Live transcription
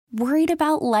Worried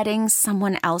about letting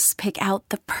someone else pick out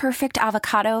the perfect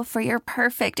avocado for your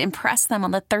perfect impress them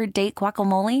on the third date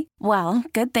guacamole? Well,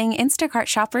 good thing Instacart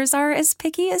shoppers are as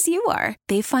picky as you are.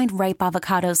 They find ripe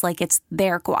avocados like it's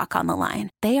their guac on the line.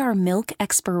 They are milk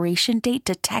expiration date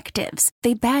detectives.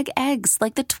 They bag eggs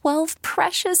like the 12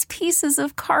 precious pieces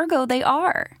of cargo they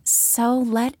are. So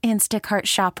let Instacart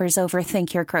shoppers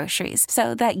overthink your groceries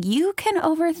so that you can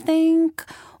overthink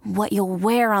what you'll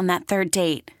wear on that third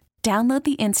date. Download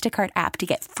the Instacart app to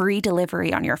get free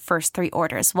delivery on your first 3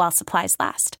 orders while supplies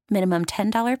last. Minimum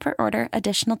 $10 per order.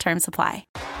 Additional terms apply.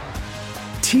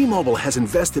 T-Mobile has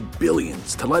invested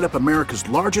billions to light up America's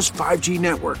largest 5G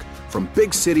network, from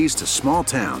big cities to small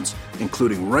towns,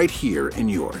 including right here in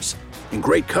yours. And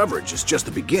great coverage is just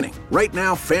the beginning. Right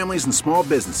now, families and small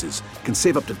businesses can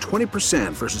save up to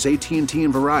 20% versus AT&T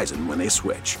and Verizon when they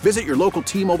switch. Visit your local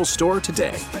T-Mobile store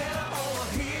today.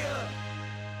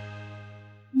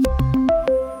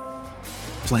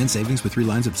 Plan savings with 3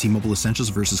 lines of T-Mobile Essentials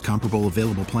versus comparable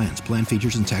available plans. Plan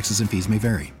features and taxes and fees may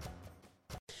vary.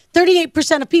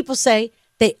 38% of people say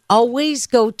they always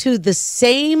go to the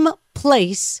same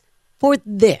place for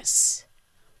this.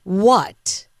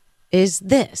 What is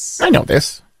this? I know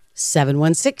this.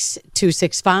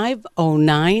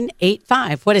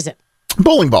 716-265-0985. What is it?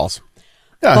 Bowling balls.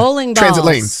 Bowling balls. Transit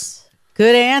lanes.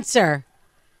 Good answer.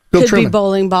 Bill Could Truman. be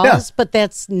bowling balls, Yeah. but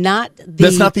that's not the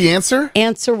That's not the answer?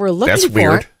 answer we're looking for. That's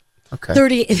weird. Okay.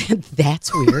 38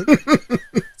 That's weird.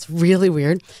 It's really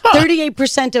weird.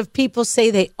 38% of people say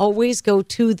they always go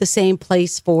to the same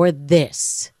place for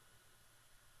this.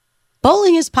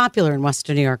 Bowling is popular in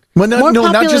Western New York. Well, no, More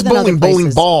not popular just than other bowling. Bowling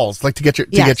places. balls, like to get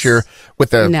your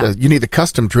with the you need the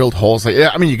custom drilled holes. Like,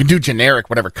 I mean, you can do generic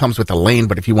whatever comes with the lane,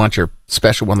 but if you want your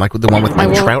special one, like with the one with my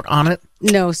trout on it.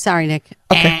 No, sorry, Nick.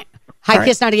 Okay. Hi,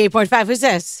 Kiss 98.5. Who's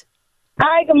this?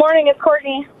 Hi, good morning. It's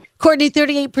Courtney. Courtney,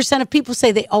 38% of people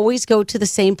say they always go to the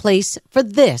same place for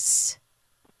this.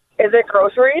 Is it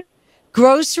groceries?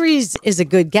 Groceries is a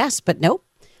good guess, but nope.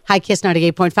 Hi, Kiss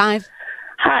 98.5.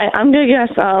 Hi, I'm going to guess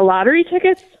lottery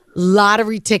tickets.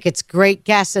 Lottery tickets. Great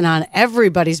guess and on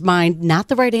everybody's mind. Not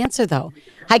the right answer, though.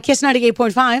 Hi, Kiss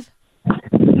 98.5.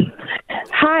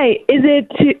 Hi, is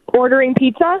it ordering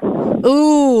pizza?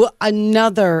 Ooh,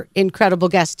 another incredible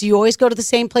guess. Do you always go to the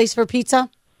same place for pizza?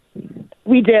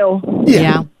 We do.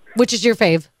 Yeah. Which is your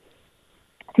fave?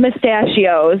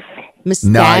 Pistachios.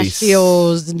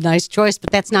 Pistachios. Nice choice, but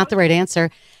that's not the right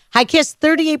answer. Hi, Kiss.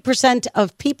 38%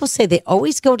 of people say they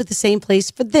always go to the same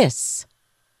place for this.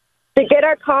 To get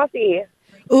our coffee.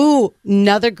 Ooh,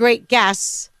 another great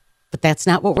guess, but that's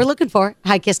not what we're looking for.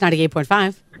 Hi, Kiss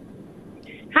 98.5.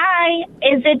 Hi,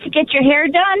 is it to get your hair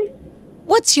done?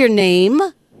 What's your name?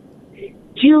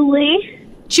 Julie.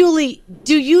 Julie,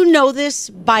 do you know this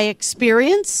by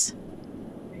experience?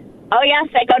 Oh, yes,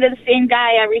 I go to the same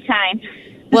guy every time.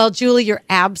 Well, Julie, you're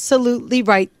absolutely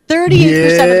right.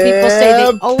 38% of people say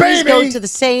they always go to the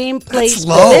same place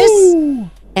for this.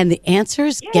 And the answer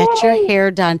is get your hair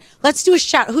done. Let's do a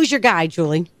shot. Who's your guy,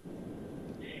 Julie?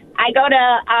 I go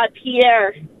to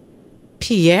Pierre.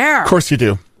 Pierre. Of course you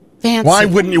do. Fancy. Why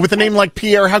wouldn't you? With a name like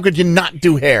Pierre, how could you not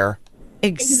do hair?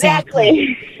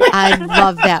 Exactly. I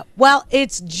love that. Well,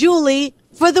 it's Julie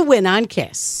for the win on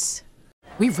Kiss.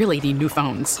 We really need new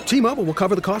phones. T-Mobile will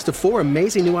cover the cost of 4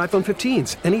 amazing new iPhone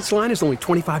 15s, and each line is only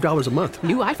 $25 a month.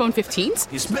 New iPhone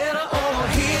 15s? It's better over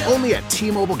here. Only at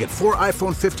T-Mobile, get 4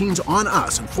 iPhone 15s on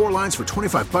us and 4 lines for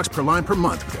 $25 per line per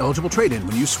month with eligible trade-in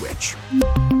when you switch.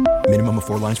 Minimum of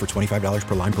 4 lines for $25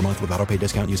 per line per month with autopay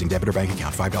discount using debit or bank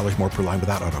account. $5 more per line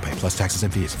without autopay, plus taxes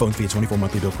and fees. Phone fee at 24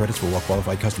 monthly bill credits for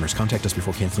well-qualified customers. Contact us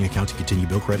before canceling account to continue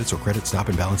bill credits or credit stop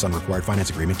and balance on required finance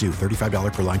agreement due.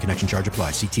 $35 per line connection charge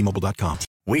applies. See T-Mobile.com.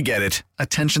 We get it.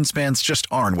 Attention spans just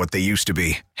aren't what they used to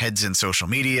be. Heads in social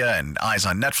media and eyes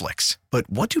on Netflix. But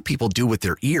what do people do with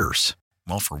their ears?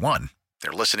 Well, for one,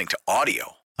 they're listening to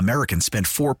audio. Americans spend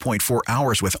 4.4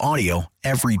 hours with audio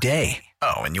every day.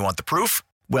 Oh, and you want the proof?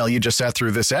 Well, you just sat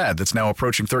through this ad that's now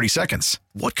approaching 30 seconds.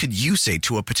 What could you say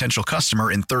to a potential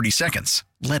customer in 30 seconds?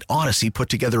 Let Odyssey put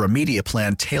together a media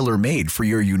plan tailor-made for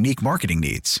your unique marketing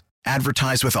needs.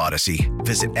 Advertise with Odyssey.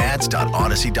 Visit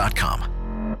ads.odyssey.com.